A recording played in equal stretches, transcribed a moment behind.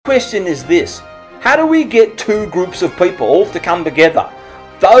question is this: how do we get two groups of people to come together?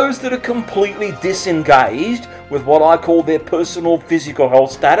 Those that are completely disengaged with what I call their personal physical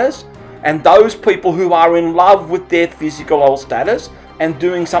health status, and those people who are in love with their physical health status and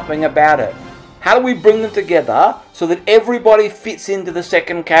doing something about it. How do we bring them together so that everybody fits into the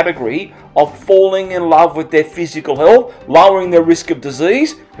second category of falling in love with their physical health, lowering their risk of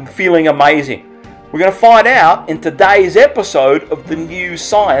disease, and feeling amazing? We're going to find out in today's episode of the new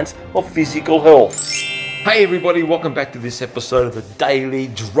science of physical health. Hey everybody, welcome back to this episode of the Daily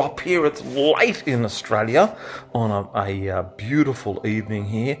Drop here. It's late in Australia on a beautiful evening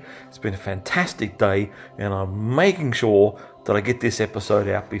here. It's been a fantastic day and I'm making sure that I get this episode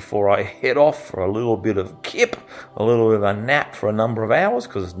out before I head off for a little bit of kip, a little bit of a nap for a number of hours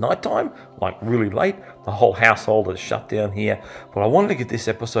because it's nighttime, like really late. The whole household is shut down here, but I wanted to get this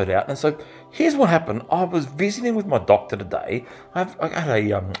episode out. And so here's what happened. I was visiting with my doctor today. I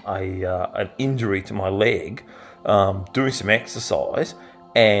had an injury to my leg, doing some exercise,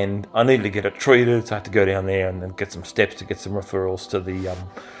 and I needed to get it treated, so I had to go down there and then get some steps to get some referrals to the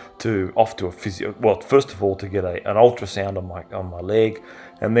to a physio. Well, first of all, to get an ultrasound on my leg,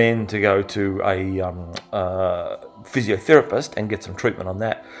 and then to go to a physiotherapist and get some treatment on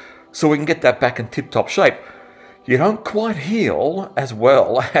that, so we can get that back in tip-top shape. You don't quite heal as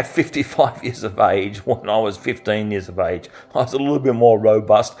well at 55 years of age when I was 15 years of age. I was a little bit more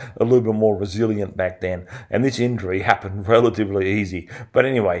robust, a little bit more resilient back then, and this injury happened relatively easy. But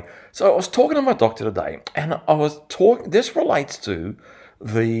anyway, so I was talking to my doctor today, and I was talking. This relates to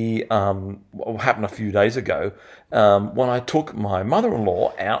the what happened a few days ago when I took my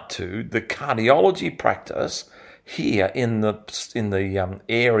mother-in-law out to the cardiology practice here in the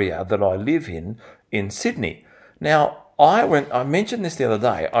area that I live in Sydney. Now, I mentioned this the other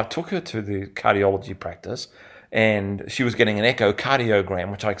day. I took her to the cardiology practice and she was getting an echocardiogram,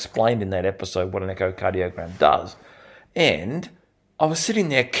 which I explained in that episode what an echocardiogram does. And I was sitting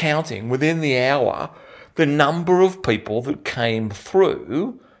there counting within the hour the number of people that came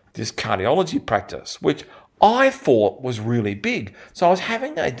through this cardiology practice, which I thought was really big. So I was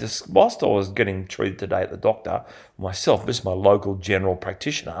having whilst I was getting treated today at the doctor, myself, this is my local general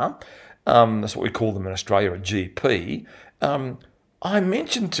practitioner, that's what we call them in Australia, a GP. I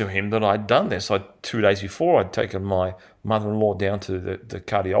mentioned to him that I'd done this. 2 days before, I'd taken my mother-in-law down to the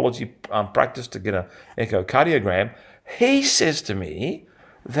cardiology practice to get an echocardiogram. He says to me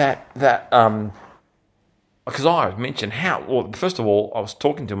that because I mentioned first of all, I was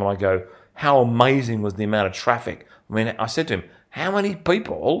talking to him and I go, how amazing was the amount of traffic? I mean, I said to him, how many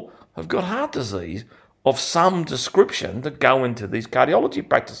people have got heart disease of some description that go into these cardiology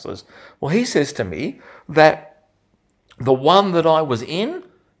practices? Well, he says to me that the one that I was in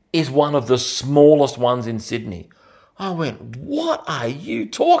is one of the smallest ones in Sydney. I went, what are you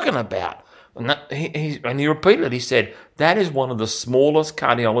talking about? And he repeated it. He said, that is one of the smallest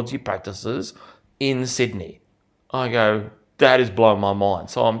cardiology practices in Sydney. I go, that is blowing my mind.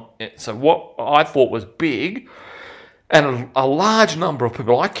 So what I thought was big, and a large number of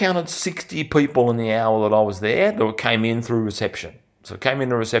people. I counted 60 people in the hour that I was there that came in through reception. So came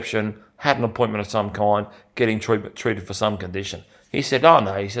into reception, had an appointment of some kind, getting treated for some condition. He said, oh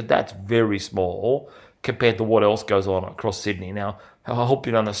no, he said, that's very small compared to what else goes on across Sydney. Now, I hope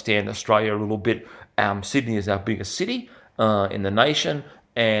you understand Australia a little bit. Sydney is our biggest city in the nation.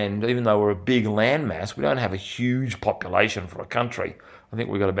 And even though we're a big landmass, we don't have a huge population for a country. I think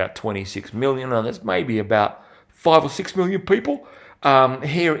we've got about 26 million, and there's maybe about 5 or 6 million people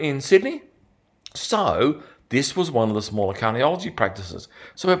here in Sydney. So this was one of the smaller cardiology practices.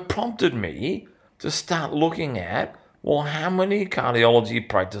 So it prompted me to start looking at, well, how many cardiology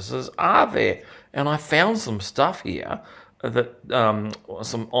practices are there? And I found some stuff here that a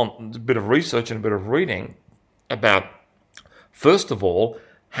bit of research and a bit of reading about. First of all,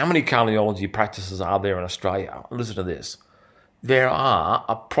 how many cardiology practices are there in Australia? Listen to this. There are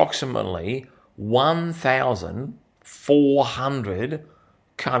approximately 1,400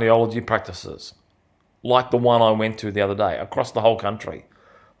 cardiology practices, like the one I went to the other day, across the whole country.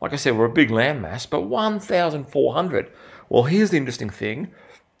 Like I said, we're a big landmass, but 1,400. Well, here's the interesting thing,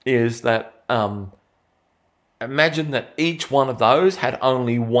 is that imagine that each one of those had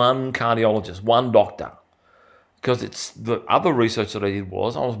only one cardiologist, one doctor. Because it's the other research that I did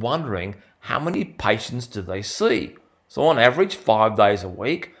was, I was wondering, how many patients do they see? So on average, 5 days a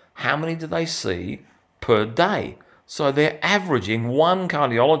week, how many do they see per day? So they're averaging, one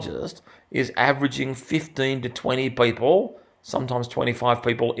cardiologist is averaging 15 to 20 people, sometimes 25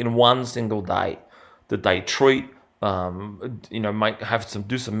 people in one single day that they treat,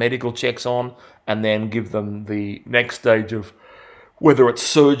 do some medical checks on, and then give them the next stage of whether it's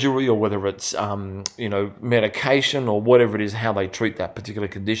surgery or whether it's medication or whatever it is, how they treat that particular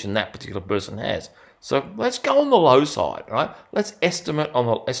condition that particular person has. So let's go on the low side, right? Let's estimate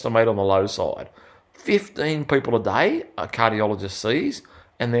on the low side. 15 people a day a cardiologist sees,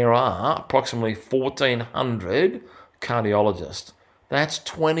 and there are approximately 1,400 cardiologists. That's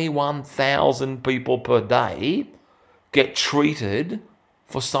 21,000 people per day get treated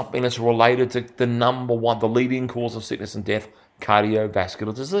for something that's related to the number one, the leading cause of sickness and death,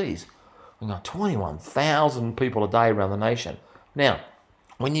 cardiovascular disease. We've got 21,000 people a day around the nation. Now,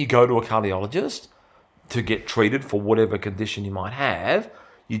 when you go to a cardiologist to get treated for whatever condition you might have,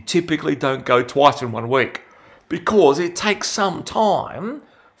 you typically don't go twice in 1 week because it takes some time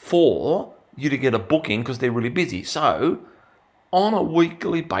for you to get a booking because they're really busy. So, on a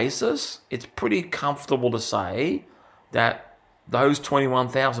weekly basis, it's pretty comfortable to say that those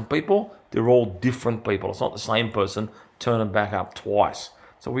 21,000 people, they're all different people. It's not the same person turning back up twice.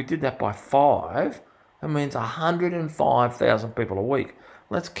 So we did that by 5. That means 105,000 people a week.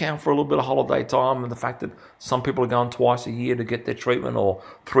 Let's count for a little bit of holiday time and the fact that some people are going twice a year to get their treatment or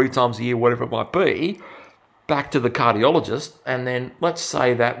 3 times a year, whatever it might be, back to the cardiologist. And then let's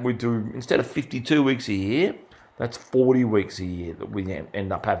say that we do, instead of 52 weeks a year, that's 40 weeks a year that we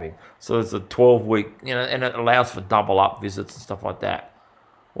end up having. So it's a 12-week, and it allows for double-up visits and stuff like that.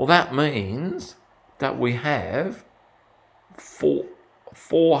 Well, that means that we have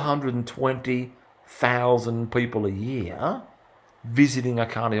 420,000 people a year visiting a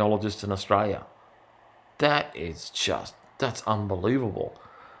cardiologist in Australia. That's unbelievable.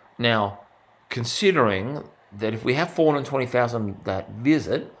 Now, considering that if we have 420,000 that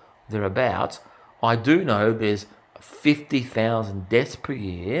visit, thereabouts, I do know there's 50,000 deaths per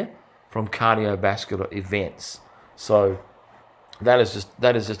year from cardiovascular events. So that is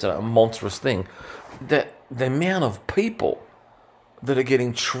just a monstrous thing. The amount of people that are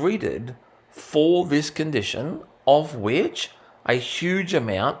getting treated for this condition, of which a huge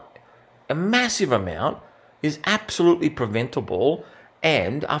amount, a massive amount, is absolutely preventable.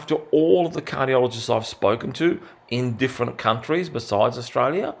 And after all of the cardiologists I've spoken to in different countries besides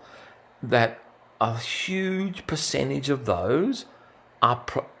Australia, that a huge percentage of those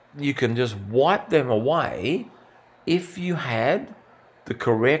you can just wipe them away if you had the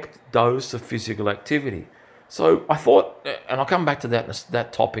correct dose of physical activity. So I thought, and I'll come back to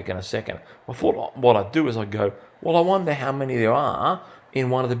that topic in a second. I thought what I'd do is I'd go, well, I wonder how many there are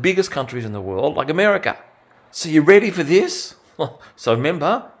in one of the biggest countries in the world, like America. So you ready for this? So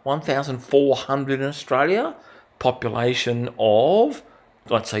remember, 1,400 in Australia, population of,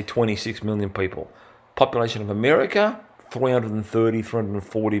 let's say, 26 million people. Population of America,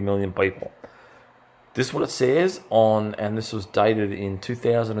 340 million people. This is what it says and this was dated in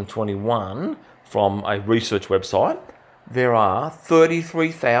 2021 from a research website. There are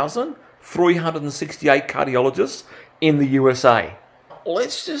 33,368 cardiologists in the USA.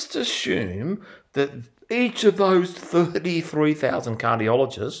 Let's just assume that each of those 33,000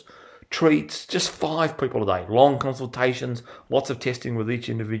 cardiologists treats just 5 people a day. Long consultations, lots of testing with each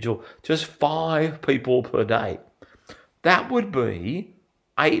individual, just 5 people per day. That would be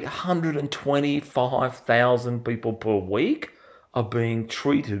 825,000 people per week are being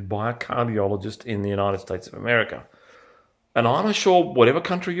treated by a cardiologist in the United States of America. And I'm sure whatever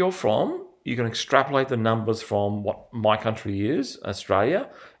country you're from, you can extrapolate the numbers from what my country is, Australia,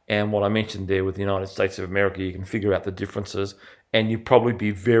 and what I mentioned there with the United States of America. You can figure out the differences and you'd probably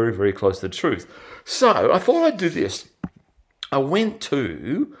be very, very close to the truth. So I thought I'd do this. I went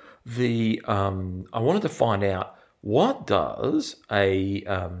to I wanted to find out, what does a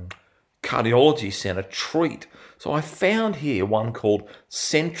cardiology centre treat? So I found here one called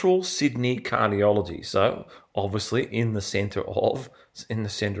Central Sydney Cardiology. So obviously in the centre of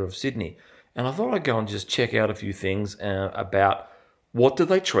Sydney. And I thought I'd go and just check out a few things about what do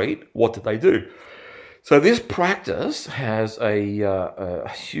they treat, what do they do. So this practice has a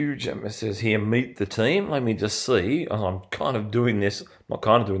huge, it says here, meet the team. Let me just see. I'm kind of doing this,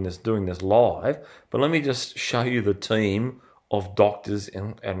 doing this live, but let me just show you the team of doctors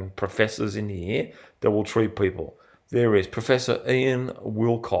and professors in here that will treat people. There is Professor Ian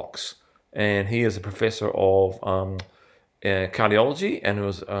Wilcox, and he is a professor of cardiology and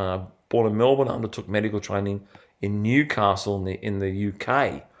was born in Melbourne, undertook medical training in Newcastle in the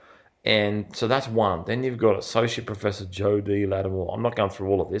UK. And so that's one. Then you've got Associate Professor Joe D. Lattimore. I'm not going through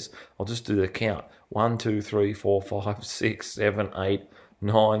all of this. I'll just do the count. 1, 2, 3, 4, 5, 6, 7, 8,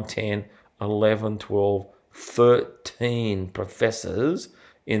 9, 10, 11, 12, 13 professors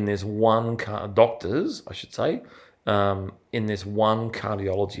in this one, doctors, I should say, in this one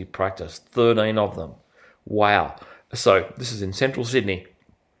cardiology practice. 13 of them. Wow. So this is in central Sydney.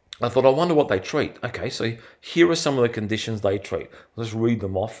 I thought, I wonder what they treat. Okay, so here are some of the conditions they treat. Let's read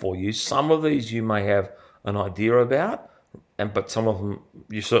them off for you. Some of these you may have an idea about, but some of them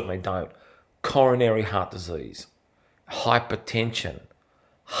you certainly don't. Coronary heart disease, hypertension,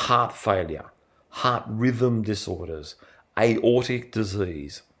 heart failure, heart rhythm disorders, aortic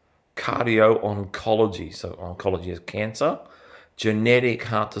disease, cardio-oncology, so oncology is cancer, genetic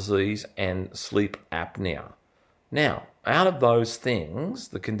heart disease, and sleep apnea. Now, out of those things,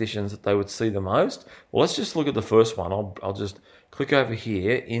 the conditions that they would see the most, well, let's just look at the first one. I'll just click over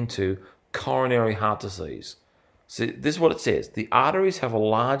here into coronary heart disease. So this is what it says. The arteries have a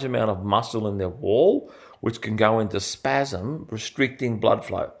large amount of muscle in their wall, which can go into spasm, restricting blood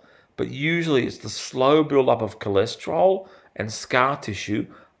flow. But usually it's the slow buildup of cholesterol and scar tissue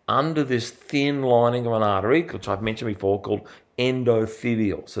under this thin lining of an artery, which I've mentioned before, called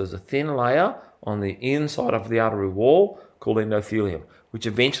endothelial. So there's a thin layer on the inside of the artery wall called endothelium, which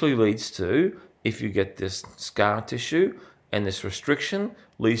eventually leads to, if you get this scar tissue and this restriction,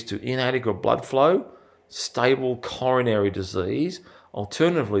 leads to inadequate blood flow, stable coronary disease.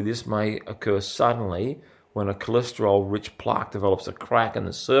 Alternatively, this may occur suddenly when a cholesterol-rich plaque develops a crack in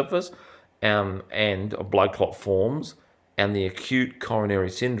the surface and a blood clot forms, and the acute coronary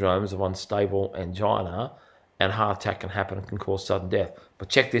syndromes of unstable angina and heart attack can happen and can cause sudden death. But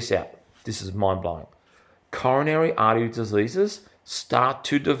check this out. This is mind-blowing. Coronary artery diseases start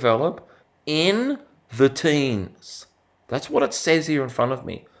to develop in the teens. That's what it says here in front of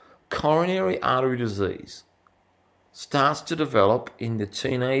me. Coronary artery disease starts to develop in the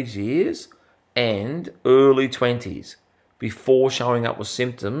teenage years and early 20s before showing up with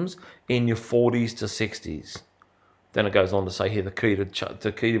symptoms in your 40s to 60s. Then it goes on to say here the key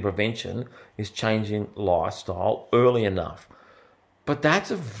to prevention is changing lifestyle early enough. But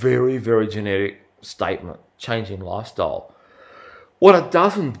that's a very, very generic statement, changing lifestyle. What it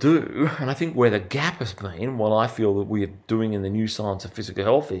doesn't do, and I think where the gap has been, what I feel that we are doing in the new science of physical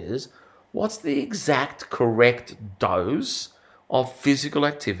health is, what's the exact correct dose of physical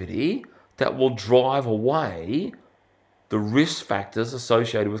activity that will drive away the risk factors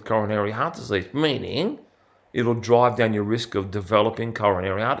associated with coronary heart disease, meaning it'll drive down your risk of developing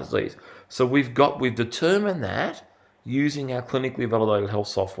coronary heart disease. So we've determined that using our clinically validated health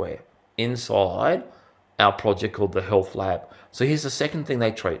software inside our project called the Health Lab. So here's the second thing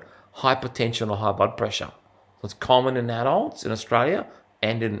they treat, hypertension or high blood pressure. So it's common in adults in Australia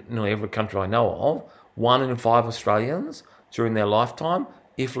and in nearly every country I know of. 1 in 5 Australians during their lifetime,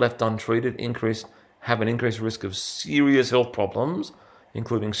 if left untreated, have an increased risk of serious health problems,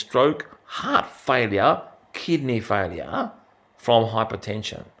 including stroke, heart failure, kidney failure from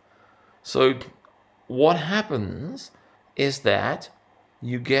hypertension. So what happens is that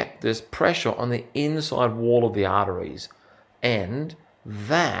you get this pressure on the inside wall of the arteries, and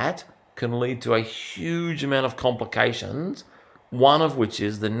that can lead to a huge amount of complications, one of which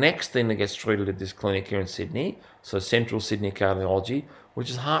is the next thing that gets treated at this clinic here in Sydney, so Central Sydney Cardiology, which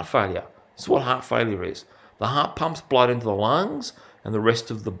is heart failure. This is what heart failure is. The heart pumps blood into the lungs and the rest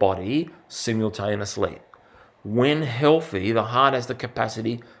of the body simultaneously. When healthy, the heart has the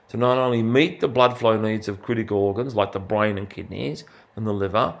capacity to not only meet the blood flow needs of critical organs like the brain and kidneys and the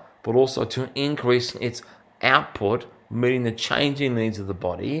liver, but also to increase its output, meeting the changing needs of the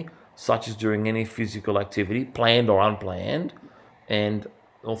body, such as during any physical activity, planned or unplanned, and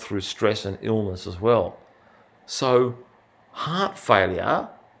or through stress and illness as well. So heart failure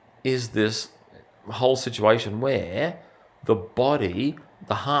is this whole situation where the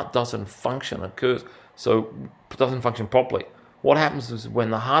heart doesn't function, doesn't function properly. What happens is when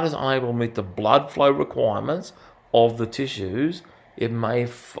the heart is unable to meet the blood flow requirements of the tissues,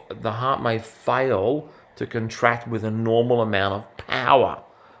 the heart may fail to contract with a normal amount of power.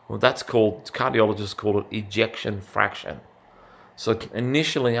 Well, cardiologists call it ejection fraction. So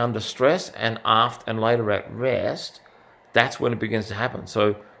initially under stress and later at rest, that's when it begins to happen.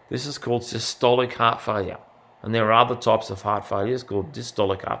 So this is called systolic heart failure. And there are other types of heart failures called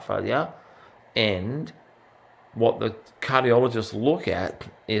diastolic heart failure. And what the cardiologists look at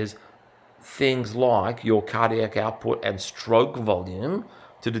is things like your cardiac output and stroke volume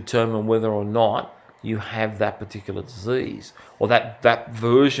to determine whether or not you have that particular disease or that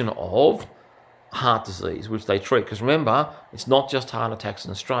version of heart disease, which they treat. Because remember, it's not just heart attacks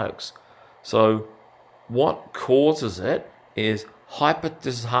and strokes. So what causes it is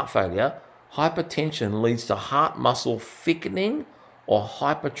this is heart failure. Hypertension leads to heart muscle thickening or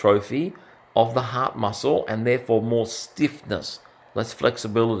hypertrophy of the heart muscle and therefore more stiffness, less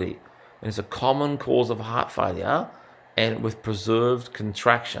flexibility. And it's a common cause of heart failure, and with preserved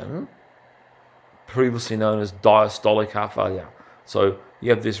contraction, previously known as diastolic heart failure. So you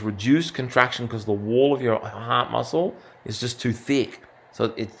have this reduced contraction because the wall of your heart muscle is just too thick.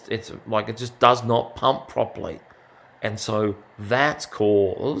 So it's like it just does not pump properly. And so that's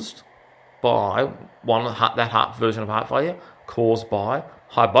caused by that heart version of heart failure caused by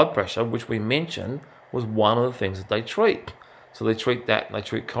high blood pressure, which we mentioned was one of the things that they treat. So they treat that, they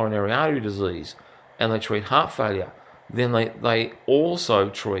treat coronary artery disease, and they treat heart failure. Then they also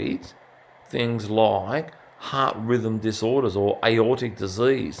treat things like heart rhythm disorders or aortic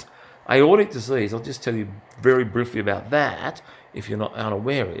disease. Aortic disease, I'll just tell you very briefly about that, if you're not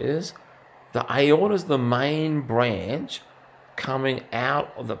unaware, is the aorta is the main branch coming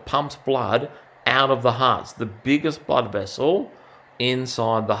out that pumps blood out of the heart. It's the biggest blood vessel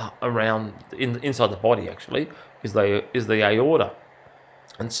inside the body actually is the aorta.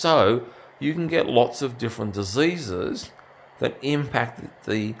 And so you can get lots of different diseases that impact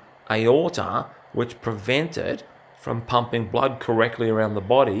the aorta, which prevent it from pumping blood correctly around the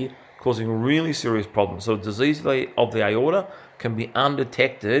body, causing really serious problems. So disease of the aorta can be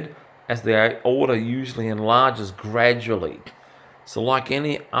undetected as the aorta usually enlarges gradually. So like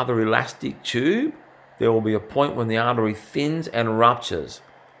any other elastic tube, there will be a point when the artery thins and ruptures,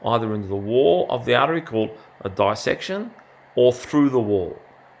 either into the wall of the artery called a dissection or through the wall.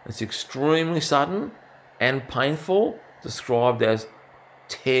 It's extremely sudden and painful, described as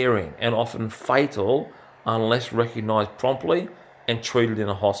tearing, and often fatal unless recognized promptly and treated in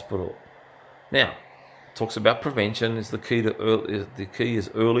a hospital. Now, talks about prevention is the key is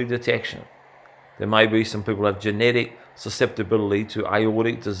early detection. There may be some people who have genetic susceptibility to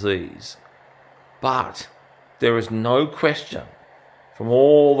aortic disease, but there is no question from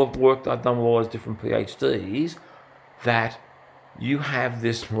all the work I've done with all those different PhDs that you have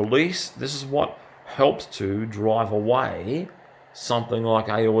this release. This is what helps to drive away something like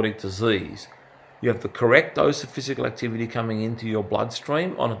aortic disease. You have the correct dose of physical activity coming into your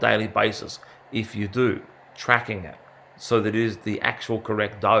bloodstream on a daily basis. If you do, tracking it so that it is the actual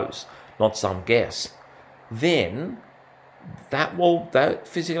correct dose, not some guess, then that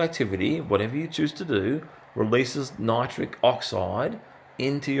physical activity, whatever you choose to do, releases nitric oxide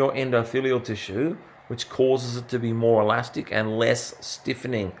into your endothelial tissue, which causes it to be more elastic and less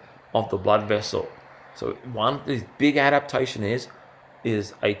stiffening of the blood vessel. So this big adaptation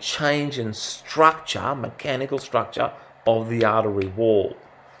is a change in structure, mechanical structure of the artery wall.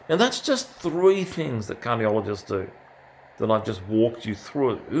 Now that's just 3 things that cardiologists do that I've just walked you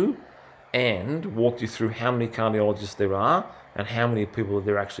through, and walked you through how many cardiologists there are and how many people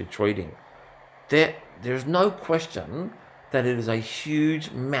they're actually treating. There's no question that it is a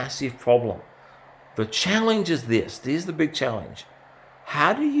huge, massive problem. The challenge is this. Here's the big challenge.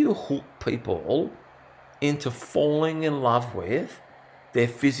 How do you hook people into falling in love with their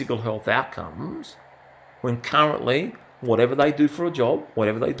physical health outcomes when currently, whatever they do for a job,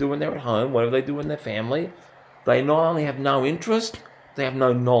 whatever they do when they're at home, whatever they do in their family, they not only have no interest, they have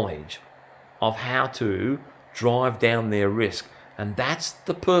no knowledge of how to drive down their risk. And that's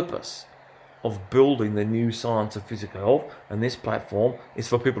the purpose of building the new science of physical health. And this platform is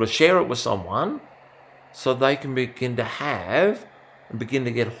for people to share it with someone so they can begin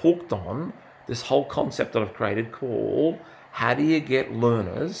to get hooked on this whole concept that I've created called how do you get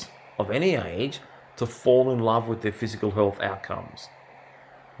learners of any age to fall in love with their physical health outcomes.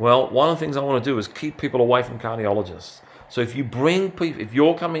 Well, one of the things I want to do is keep people away from cardiologists. So if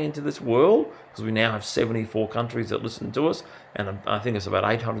you're coming into this world, because we now have 74 countries that listen to us, and I think it's about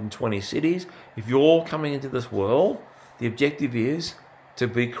 820 cities, if you're coming into this world, the objective is to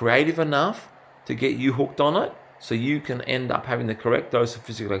be creative enough to get you hooked on it so you can end up having the correct dose of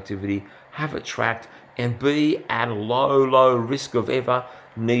physical activity, have it tracked, and be at a low risk of ever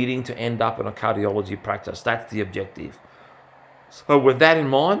needing to end up in a cardiology practice. That's the objective. So with that in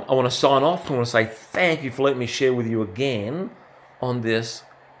mind, I want to sign off. I want to say thank you for letting me share with you again on this.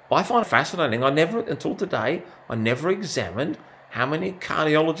 I find it fascinating. Until today, I never examined how many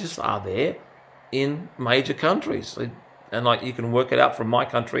cardiologists are there in major countries. And you can work it out from my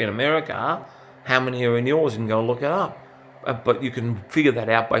country in America, how many are in yours, and go and look it up. But you can figure that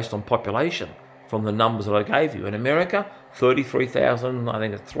out based on population from the numbers that I gave you. In America, 33,000, I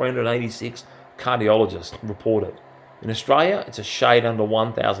think it's 386 cardiologists reported. In Australia, it's a shade under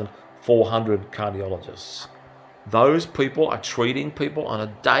 1,400 cardiologists. Those people are treating people on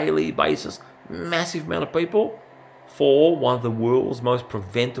a daily basis, massive amount of people, for one of the world's most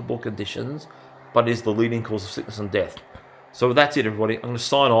preventable conditions, but is the leading cause of sickness and death. So that's it, everybody. I'm going to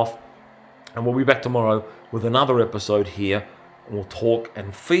sign off, and we'll be back tomorrow with another episode here, and we'll talk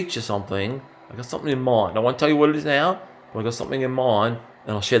and feature something. I've got something in mind. I won't tell you what it is now, but I've got something in mind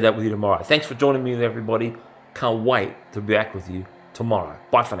and I'll share that with you tomorrow. Thanks for joining me, everybody. Can't wait to be back with you tomorrow.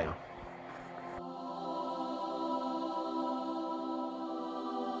 Bye for now.